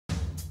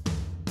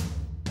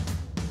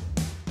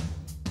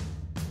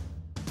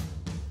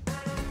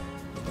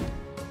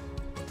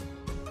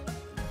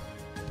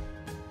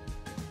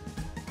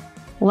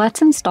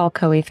Let's install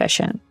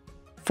Coefficient.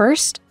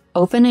 First,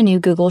 open a new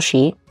Google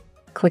Sheet,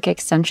 click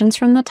Extensions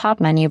from the top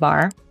menu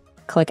bar,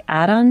 click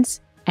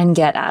Add-ons, and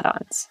Get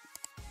Add-ons.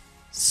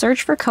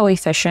 Search for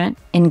Coefficient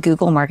in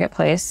Google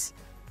Marketplace,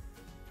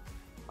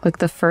 click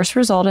the first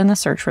result in the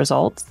search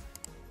results,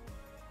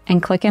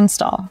 and click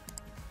Install.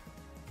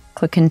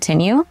 Click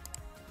Continue,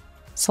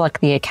 select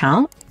the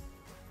account,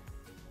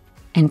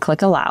 and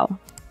click Allow.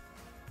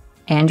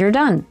 And you're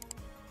done.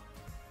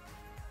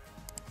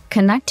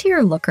 Connect to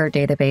your Looker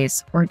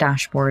database or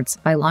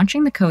dashboards by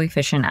launching the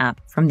Coefficient app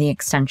from the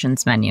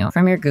Extensions menu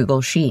from your Google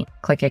Sheet.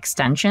 Click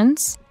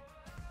Extensions,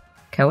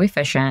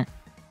 Coefficient,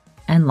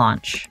 and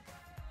Launch.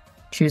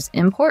 Choose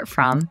Import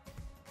From,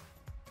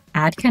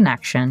 Add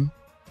Connection,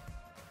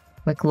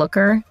 click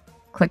Looker,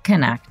 click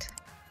Connect.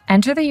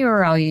 Enter the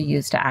URL you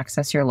use to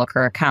access your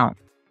Looker account.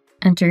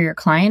 Enter your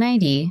client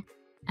ID,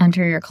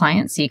 enter your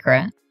client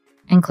secret,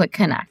 and click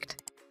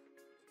Connect.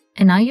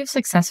 And now you've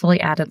successfully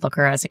added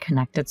Looker as a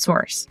connected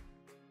source.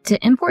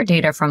 To import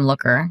data from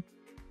Looker,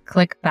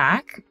 click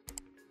Back,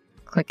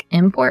 click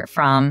Import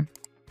From,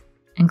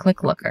 and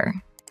click Looker.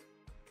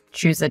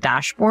 Choose a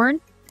dashboard,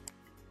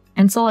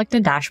 and select a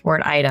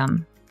dashboard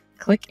item.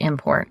 Click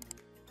Import.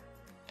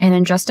 And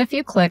in just a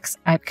few clicks,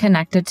 I've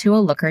connected to a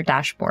Looker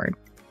dashboard.